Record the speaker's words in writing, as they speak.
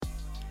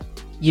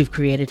You've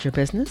created your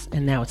business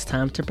and now it's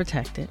time to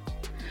protect it.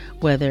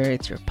 Whether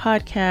it's your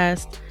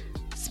podcast,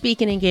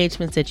 speaking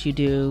engagements that you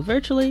do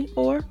virtually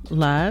or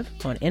live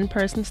on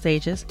in-person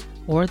stages,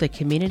 or the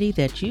community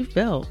that you've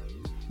built,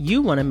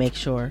 you want to make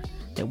sure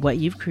that what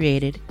you've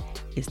created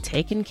is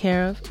taken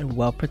care of and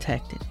well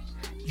protected.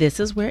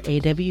 This is where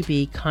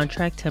AWB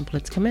contract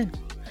templates come in.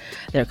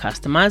 They're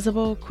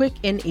customizable, quick,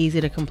 and easy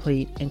to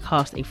complete, and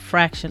cost a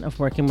fraction of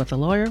working with a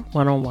lawyer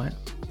one-on-one.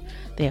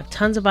 They have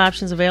tons of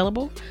options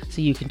available,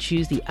 so you can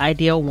choose the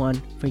ideal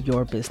one for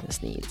your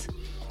business needs.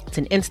 It's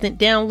an instant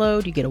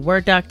download. You get a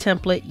Word doc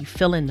template, you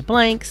fill in the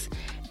blanks,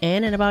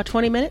 and in about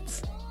 20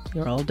 minutes,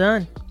 you're all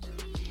done.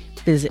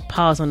 Visit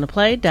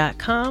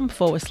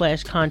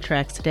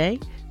pauseontheplay.com/contracts today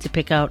to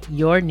pick out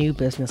your new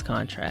business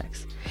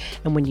contracts.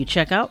 And when you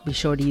check out, be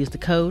sure to use the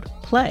code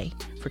PLAY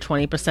for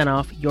 20%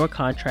 off your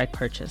contract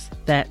purchase.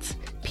 That's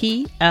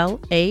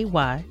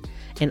PLAY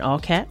in all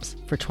caps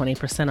for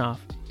 20%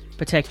 off.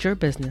 Protect your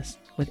business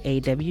with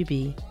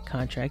AWB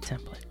contract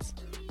templates.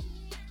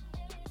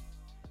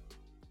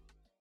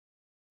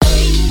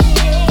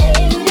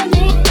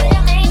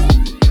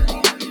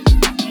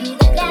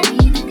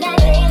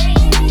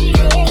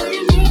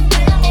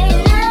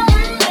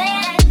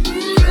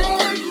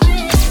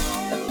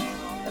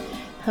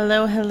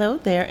 Hello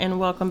there, and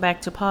welcome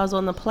back to Pause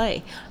on the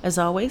Play. As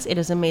always, it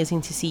is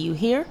amazing to see you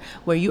here,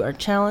 where you are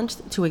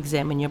challenged to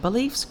examine your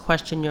beliefs,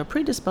 question your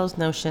predisposed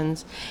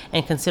notions,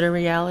 and consider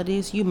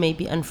realities you may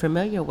be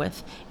unfamiliar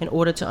with in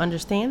order to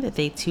understand that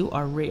they too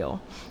are real.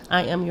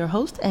 I am your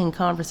host and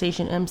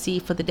conversation MC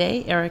for the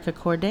day, Erica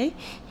Corday,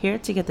 here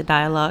to get the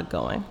dialogue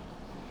going.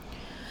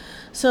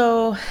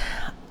 So,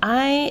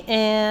 I've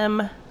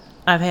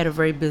had a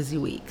very busy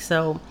week.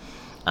 So,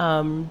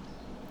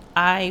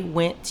 I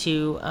went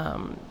to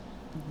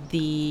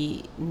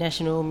the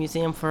National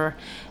Museum for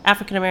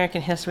African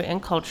American History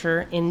and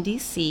Culture in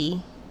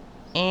DC,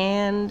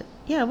 and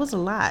yeah, it was a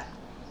lot.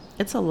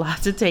 It's a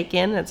lot to take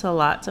in. It's a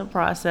lot to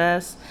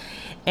process.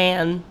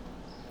 And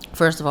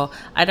first of all,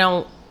 it's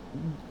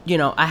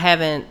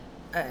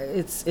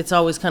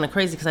always kind of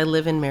crazy because I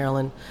live in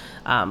Maryland,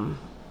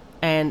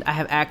 and I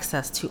have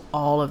access to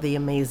all of the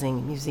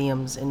amazing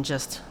museums and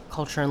just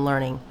culture and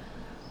learning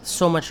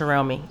so much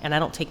around me, and I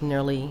don't take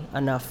nearly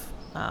enough,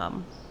 I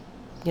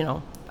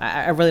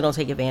really don't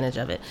take advantage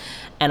of it,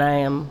 and I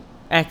am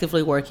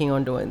actively working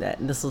on doing that,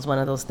 and this was one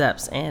of those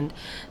steps. And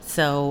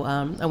so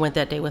I went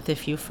that day with a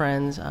few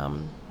friends,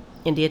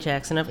 India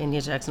Jackson of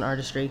India Jackson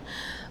Artistry,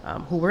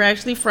 who were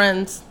actually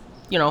friends,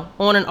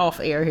 on and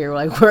off air here,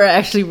 like we're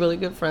actually really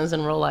good friends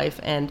in real life,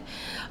 and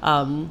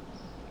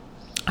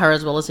her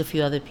as well as a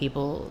few other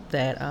people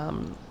that,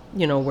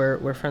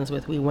 we're friends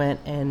with. We went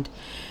and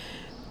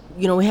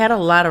we had a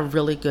lot of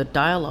really good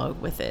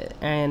dialogue with it.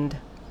 And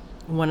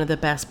one of the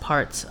best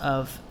parts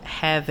of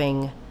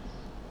having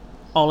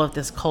all of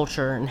this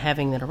culture and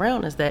having it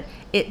around is that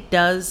it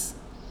does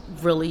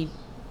really,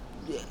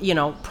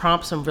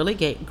 prompt some really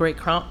great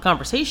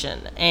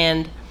conversation.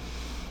 And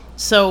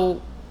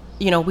so,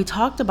 we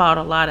talked about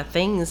a lot of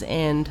things.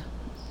 And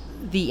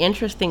the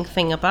interesting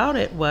thing about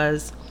it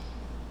was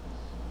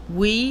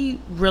we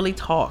really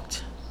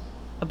talked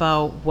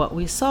about what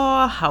we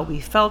saw, how we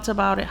felt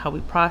about it, how we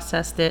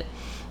processed it.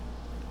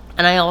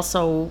 And I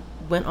also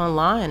went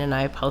online and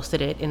I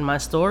posted it in my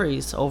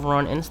stories over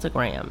on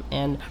Instagram.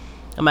 And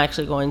I'm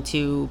actually going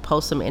to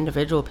post some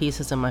individual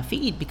pieces in my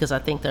feed because I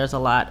think there's a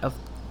lot of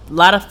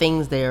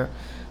things there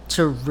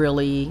to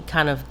really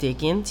kind of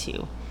dig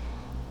into.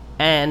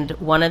 And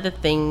one of the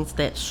things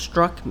that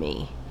struck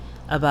me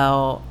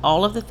about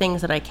all of the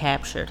things that I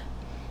captured,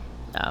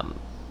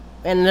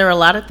 and there are a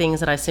lot of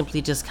things that I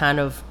simply just kind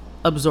of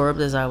absorbed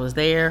as I was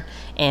there.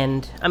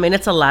 And I mean,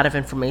 it's a lot of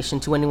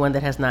information to anyone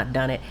that has not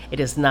done it. It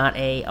is not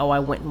I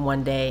went in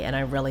one day and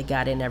I really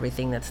got in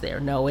everything that's there.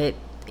 No, it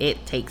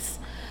takes,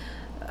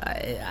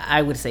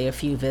 I would say, a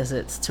few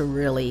visits to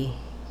really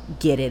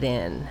get it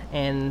in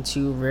and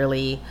to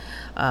really,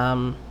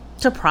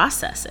 to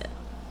process it.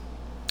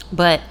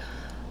 But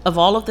of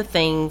all of the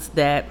things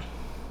that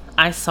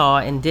I saw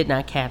and did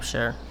not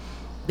capture,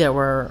 there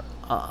were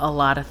a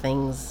lot of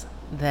things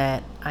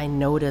that I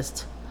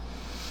noticed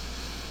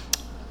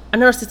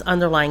its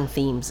underlying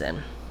themes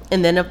in.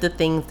 And then of the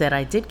things that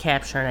I did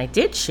capture and I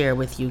did share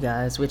with you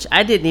guys, which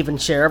I didn't even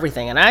share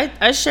everything, and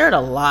I shared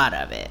a lot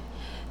of it.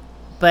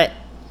 But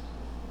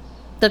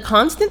the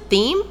constant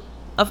theme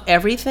of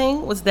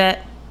everything was that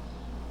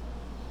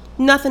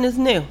nothing is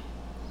new.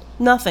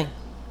 Nothing.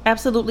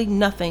 Absolutely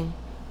nothing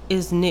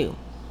is new.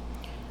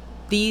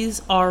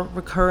 These are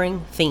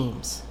recurring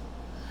themes.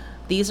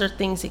 These are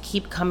things that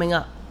keep coming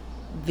up.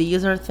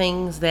 These are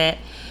things that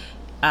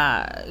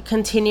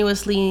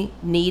continuously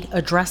need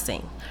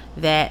addressing,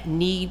 that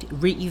need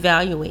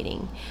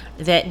reevaluating,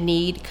 that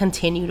need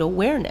continued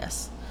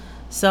awareness.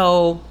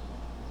 So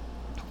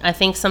I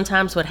think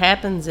sometimes what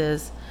happens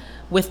is,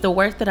 with the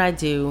work that I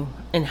do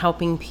in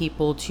helping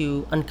people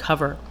to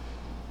uncover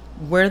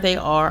where they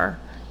are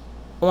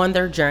on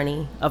their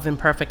journey of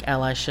imperfect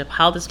allyship,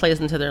 how this plays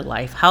into their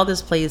life, how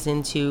this plays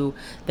into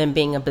them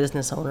being a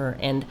business owner,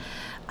 and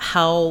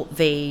how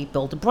they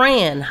build a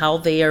brand, how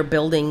they are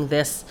building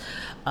this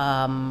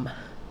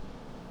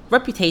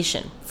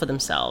reputation for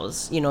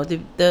themselves,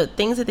 the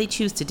things that they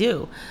choose to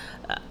do.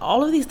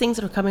 All of these things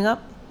that are coming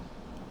up,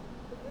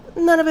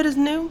 none of it is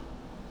new.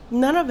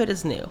 None of it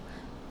is new.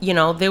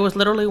 There was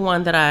literally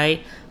one that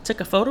I took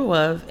a photo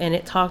of, and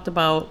it talked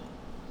about,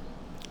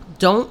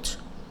 don't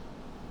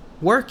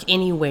work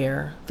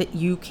anywhere that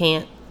you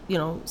can't,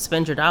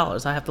 spend your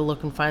dollars. I have to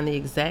look and find the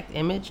exact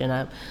image,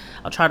 and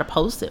I'll try to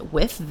post it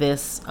with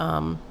this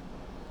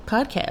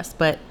podcast.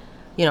 But,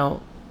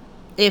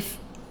 if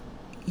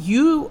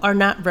you are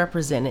not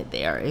represented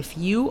there, if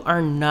you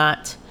are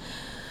not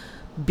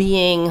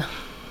being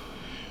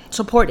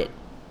supported,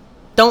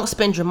 don't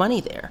spend your money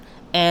there.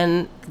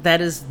 And that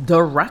is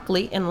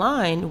directly in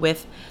line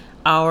with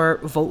our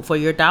Vote for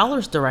Your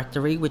Dollars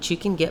directory, which you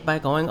can get by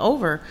going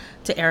over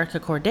to Erica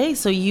Corday.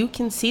 So you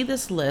can see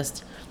this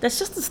list that's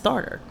just a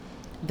starter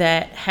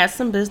that has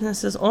some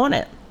businesses on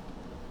it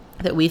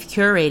that we've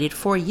curated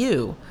for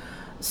you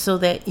so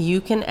that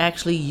you can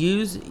actually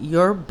use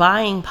your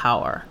buying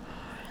power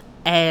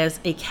as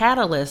a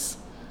catalyst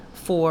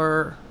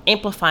for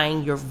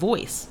amplifying your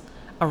voice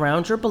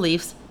around your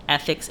beliefs,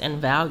 ethics, and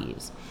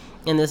values.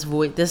 And this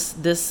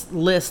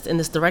list and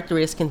this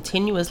directory is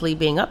continuously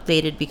being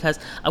updated because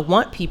I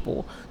want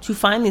people to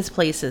find these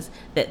places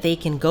that they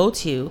can go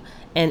to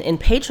and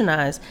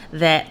patronize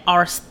that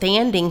are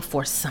standing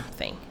for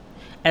something,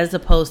 as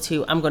opposed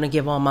to, I'm going to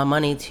give all my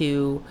money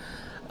to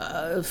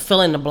fill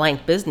in the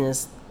blank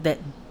business that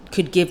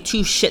could give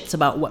two shits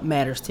about what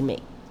matters to me.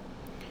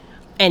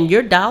 And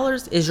your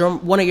dollars is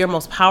one of your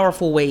most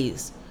powerful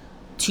ways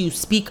to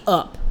speak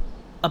up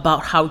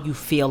about how you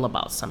feel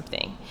about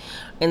something.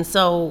 And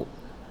so,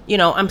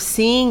 I'm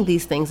seeing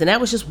these things, and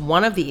that was just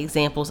one of the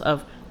examples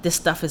of this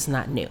stuff is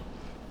not new.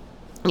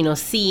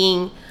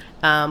 Seeing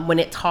when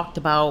it talked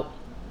about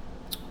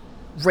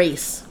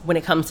race when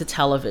it comes to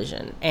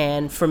television.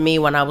 And for me,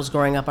 when I was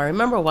growing up, I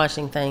remember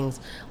watching things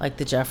like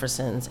The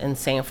Jeffersons and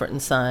Sanford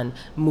and Son,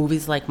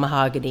 movies like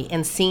Mahogany,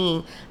 and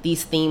seeing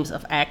these themes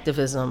of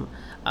activism,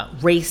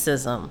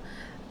 racism,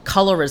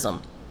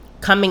 colorism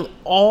coming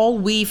all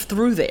weave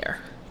through there.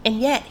 And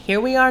yet, here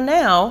we are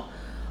now.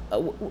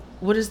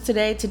 What is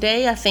today?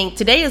 Today, I think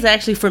today is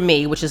actually for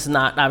me, which is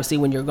not obviously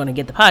when you're going to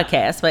get the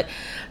podcast, but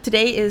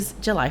today is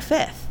July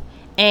 5th.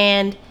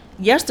 And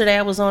yesterday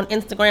I was on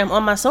Instagram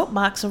on my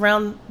soapbox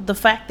around the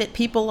fact that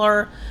people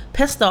are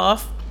pissed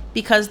off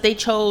because they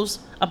chose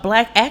a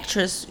black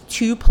actress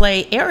to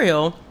play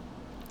Ariel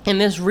in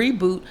this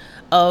reboot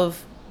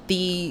of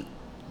the,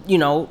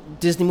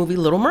 Disney movie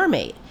Little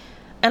Mermaid.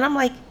 And I'm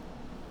like,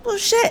 well,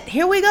 shit,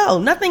 here we go.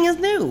 Nothing is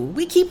new.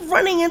 We keep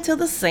running into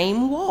the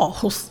same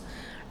walls.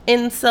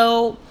 And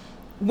so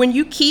when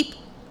you keep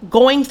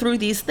going through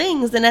these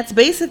things, then that's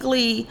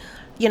basically,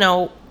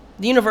 the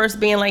universe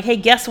being like, hey,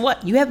 guess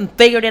what? You haven't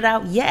figured it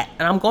out yet.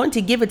 And I'm going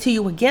to give it to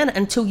you again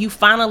until you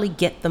finally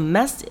get the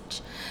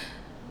message.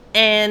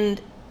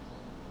 And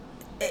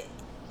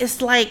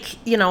it's like,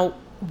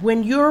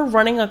 when you're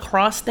running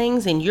across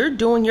things and you're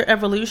doing your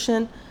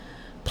evolution,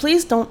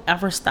 please don't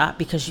ever stop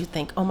because you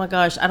think, oh my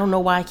gosh, I don't know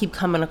why I keep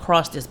coming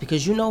across this.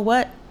 Because you know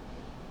what?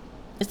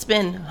 It's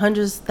been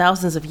hundreds,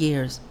 thousands of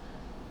years.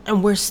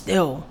 And we're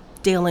still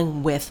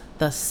dealing with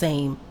the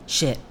same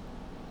shit.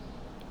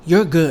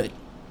 You're good.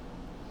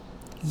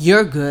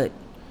 You're good.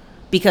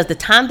 Because the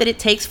time that it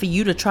takes for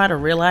you to try to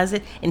realize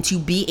it and to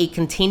be a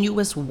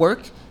continuous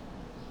work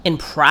in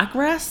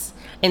progress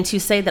and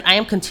to say that I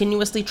am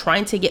continuously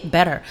trying to get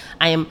better.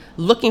 I am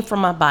looking for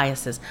my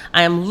biases.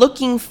 I am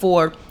looking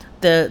for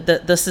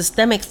the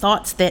systemic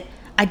thoughts that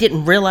I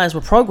didn't realize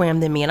were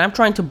programmed in me, and I'm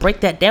trying to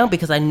break that down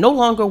because I no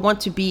longer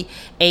want to be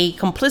a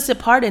complicit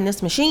part in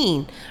this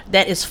machine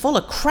that is full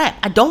of crap.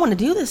 I don't want to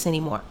do this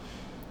anymore.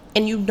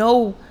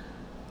 And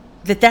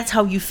that's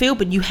how you feel,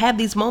 but you have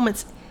these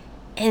moments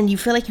and you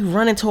feel like you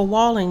run into a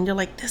wall and you're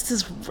like, this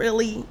is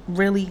really,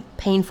 really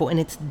painful and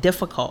it's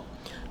difficult.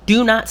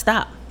 Do not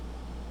stop.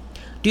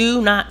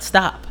 Do not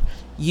stop.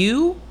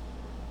 You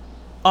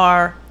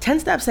are 10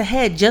 steps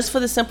ahead just for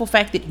the simple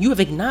fact that you have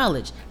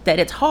acknowledged that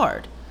it's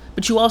hard.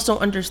 But you also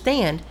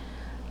understand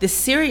the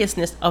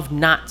seriousness of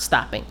not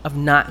stopping, of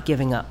not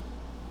giving up.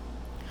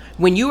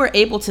 When you are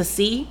able to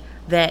see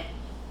that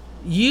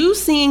you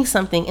seeing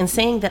something and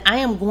saying that I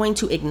am going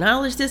to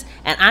acknowledge this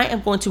and I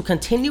am going to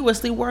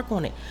continuously work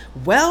on it.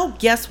 Well,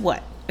 guess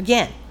what?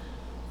 Again,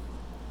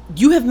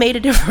 you have made a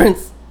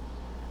difference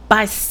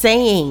by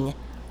saying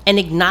and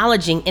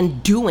acknowledging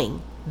and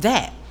doing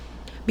that.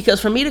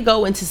 Because for me to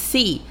go and to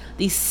see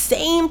these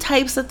same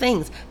types of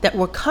things that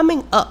were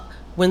coming up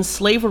when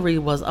slavery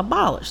was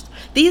abolished,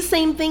 these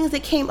same things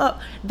that came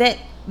up that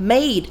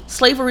made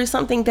slavery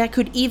something that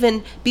could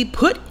even be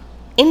put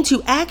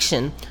into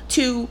action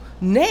to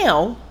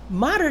now,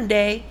 modern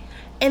day,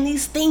 and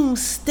these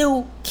things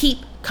still keep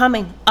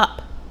coming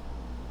up.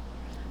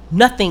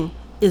 Nothing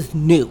is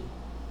new.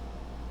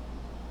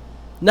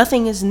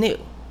 Nothing is new.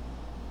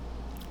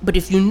 But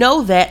if you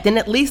know that, then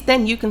at least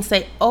then you can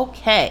say,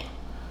 okay.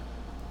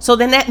 So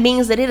then that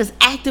means that it is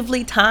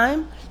actively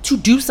time to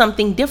do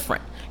something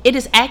different. It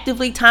is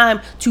actively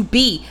time to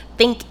be,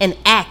 think, and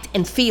act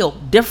and feel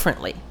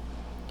differently.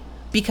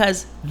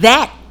 Because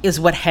that is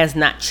what has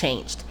not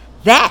changed.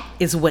 That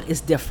is what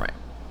is different.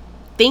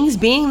 Things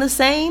being the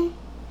same,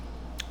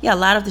 yeah, a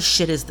lot of the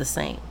shit is the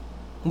same.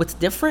 What's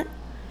different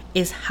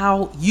is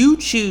how you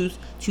choose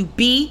to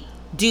be,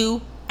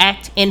 do,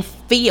 act, and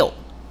feel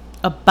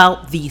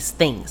about these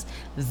things.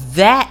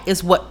 That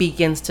is what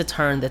begins to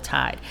turn the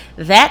tide.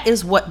 That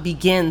is what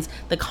begins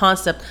the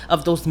concept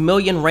of those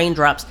million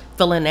raindrops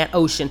filling that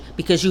ocean,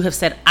 because you have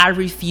said, I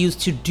refuse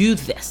to do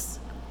this.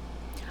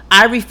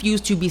 I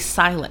refuse to be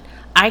silent.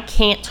 I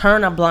can't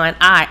turn a blind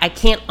eye. I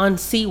can't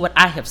unsee what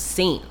I have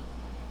seen.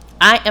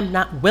 I am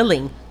not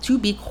willing to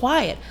be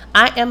quiet.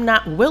 I am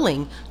not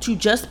willing to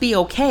just be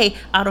okay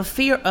out of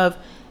fear of,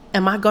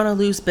 am I going to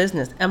lose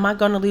business? Am I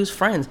going to lose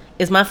friends?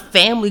 Is my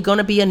family going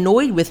to be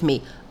annoyed with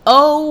me?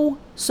 Oh,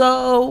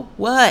 so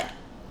what?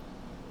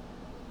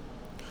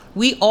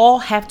 We all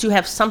have to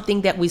have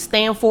something that we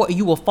stand for, or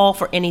you will fall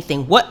for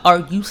anything. What are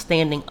you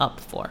standing up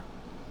for?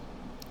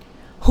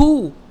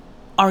 Who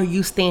are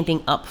you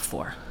standing up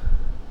for?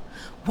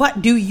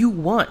 What do you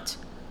want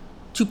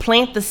to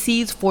plant the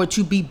seeds for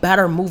to be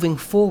better moving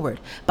forward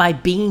by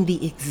being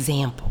the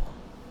example?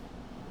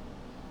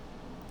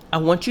 I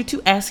want you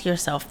to ask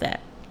yourself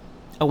that.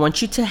 I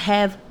want you to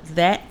have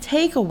that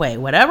takeaway,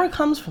 whatever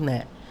comes from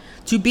that,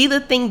 to be the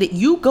thing that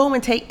you go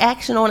and take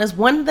action on as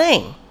one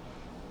thing.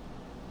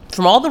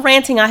 From all the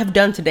ranting I have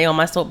done today on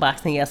my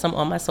soapbox, and yes, I'm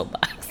on my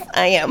soapbox,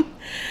 I am.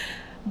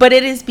 But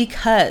it is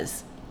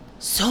because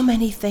so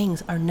many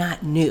things are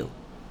not new.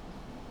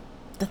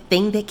 The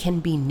thing that can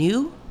be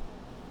new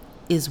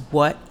is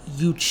what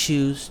you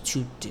choose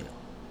to do.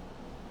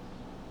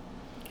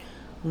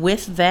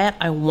 With that,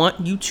 I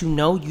want you to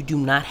know you do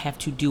not have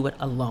to do it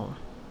alone.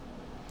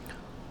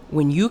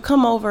 When you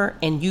come over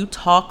and you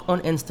talk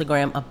on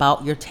Instagram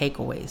about your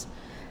takeaways,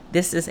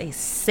 this is a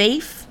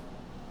safe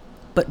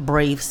but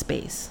brave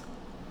space.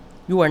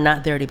 You are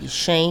not there to be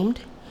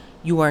shamed.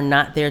 You are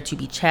not there to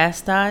be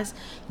chastised.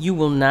 You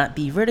will not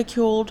be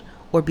ridiculed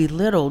or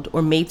belittled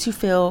or made to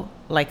feel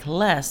like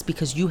less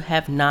because you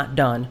have not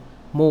done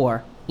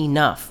more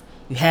enough.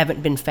 You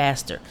haven't been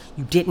faster.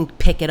 You didn't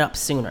pick it up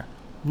sooner.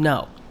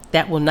 No,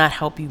 that will not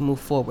help you move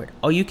forward.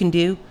 All you can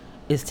do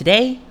is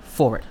today,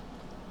 forward.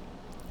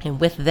 And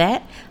with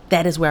that,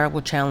 that is where I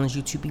will challenge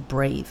you to be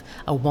brave.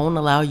 I won't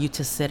allow you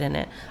to sit in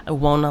it. I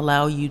won't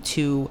allow you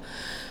to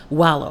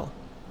wallow,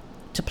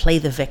 to play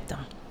the victim,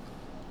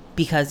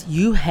 because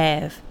you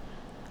have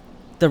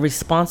the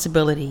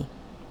responsibility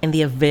and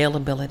the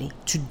availability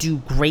to do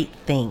great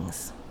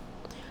things.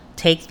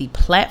 Take the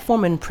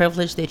platform and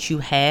privilege that you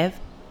have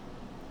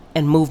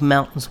and move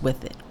mountains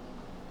with it.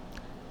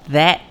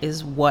 That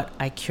is what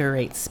I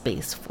curate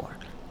space for.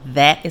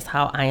 That is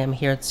how I am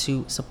here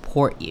to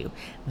support you.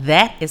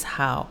 That is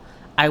how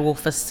I will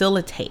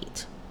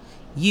facilitate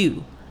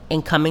you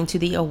in coming to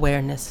the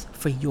awareness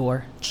for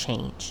your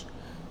change.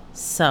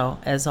 So,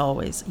 as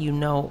always, you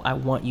know I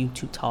want you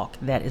to talk.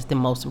 That is the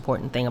most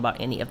important thing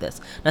about any of this.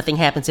 Nothing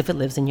happens if it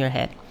lives in your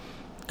head.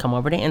 Come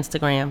over to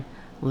Instagram.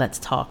 Let's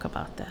talk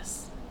about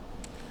this.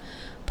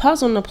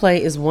 Pause on the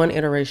Play is one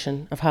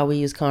iteration of how we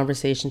use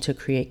conversation to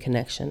create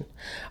connection.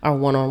 Our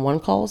one-on-one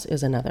calls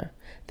is another.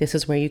 This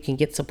is where you can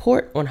get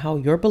support on how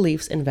your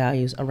beliefs and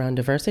values around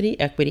diversity,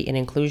 equity, and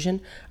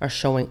inclusion are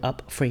showing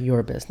up for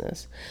your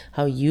business,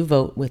 how you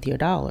vote with your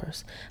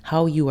dollars,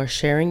 how you are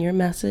sharing your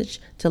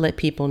message to let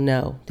people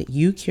know that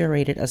you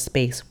curated a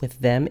space with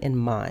them in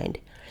mind,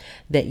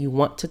 that you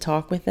want to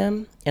talk with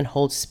them and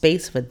hold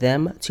space for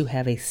them to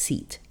have a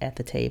seat at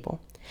the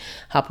table.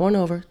 Hop on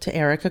over to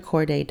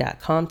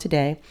ericacorday.com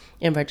today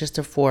and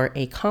register for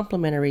a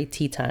complimentary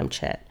tea time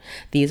chat.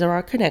 These are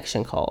our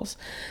connection calls,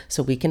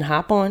 so we can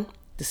hop on,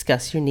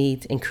 discuss your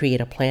needs, and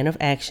create a plan of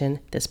action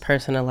that's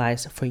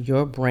personalized for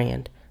your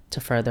brand to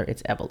further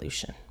its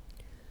evolution.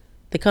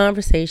 The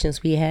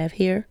conversations we have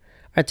here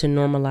are to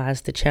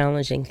normalize the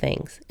challenging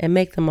things and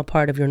make them a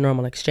part of your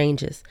normal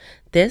exchanges.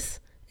 This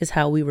is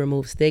how we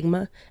remove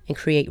stigma and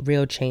create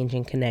real change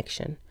and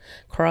connection.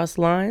 Cross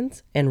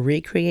lines and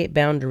recreate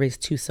boundaries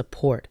to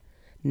support,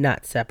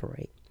 not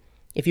separate.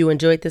 If you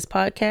enjoyed this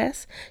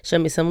podcast, show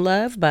me some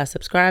love by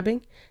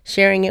subscribing,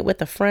 sharing it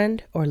with a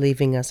friend, or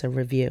leaving us a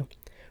review.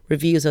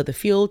 Reviews are the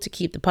fuel to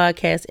keep the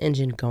podcast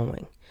engine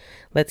going.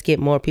 Let's get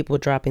more people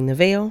dropping the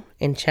veil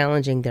and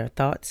challenging their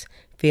thoughts,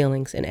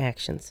 feelings, and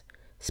actions.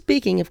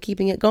 Speaking of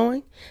keeping it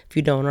going, if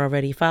you don't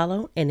already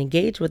follow and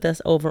engage with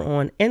us over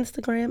on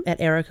Instagram at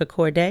Erica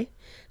Corday,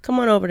 come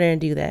on over there and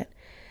do that.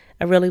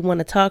 I really want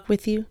to talk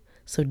with you,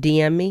 so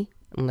DM me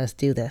and let's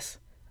do this.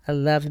 I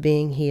love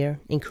being here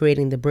and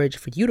creating the bridge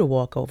for you to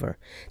walk over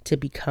to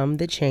become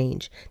the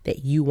change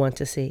that you want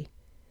to see.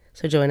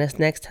 So join us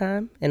next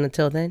time, and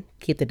until then,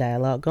 keep the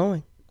dialogue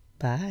going.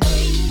 Bye.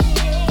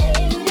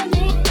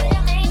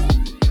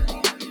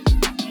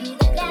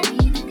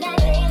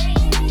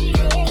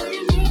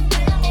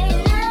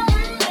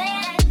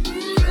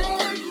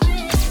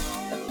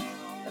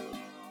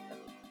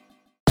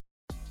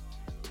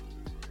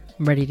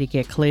 Ready to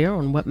get clear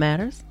on what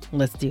matters?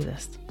 Let's do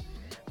this.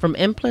 From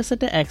Implicit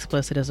to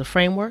Explicit is a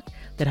framework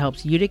that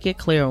helps you to get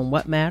clear on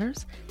what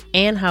matters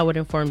and how it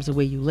informs the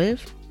way you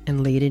live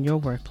and lead in your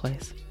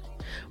workplace.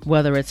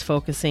 Whether it's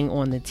focusing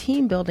on the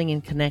team building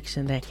and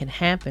connection that can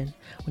happen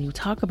when you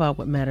talk about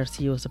what matters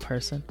to you as a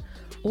person,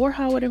 or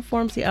how it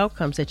informs the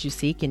outcomes that you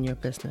seek in your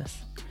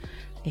business,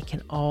 it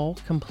can all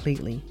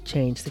completely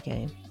change the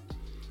game.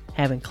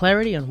 Having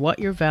clarity on what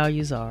your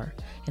values are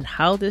and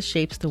how this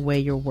shapes the way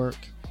your work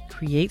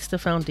creates the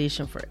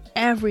foundation for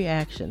every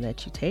action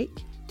that you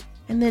take,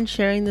 and then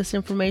sharing this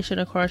information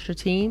across your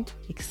team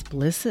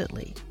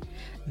explicitly.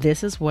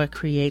 This is what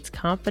creates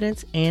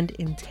confidence and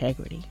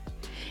integrity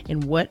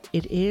in what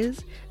it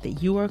is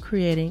that you are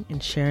creating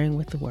and sharing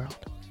with the world.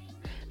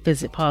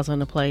 Visit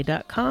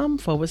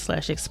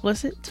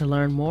pauseontheplay.com/explicit to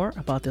learn more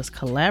about this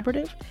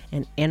collaborative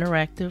and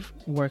interactive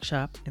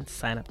workshop and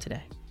sign up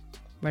today.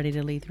 Ready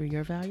to lead through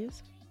your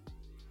values?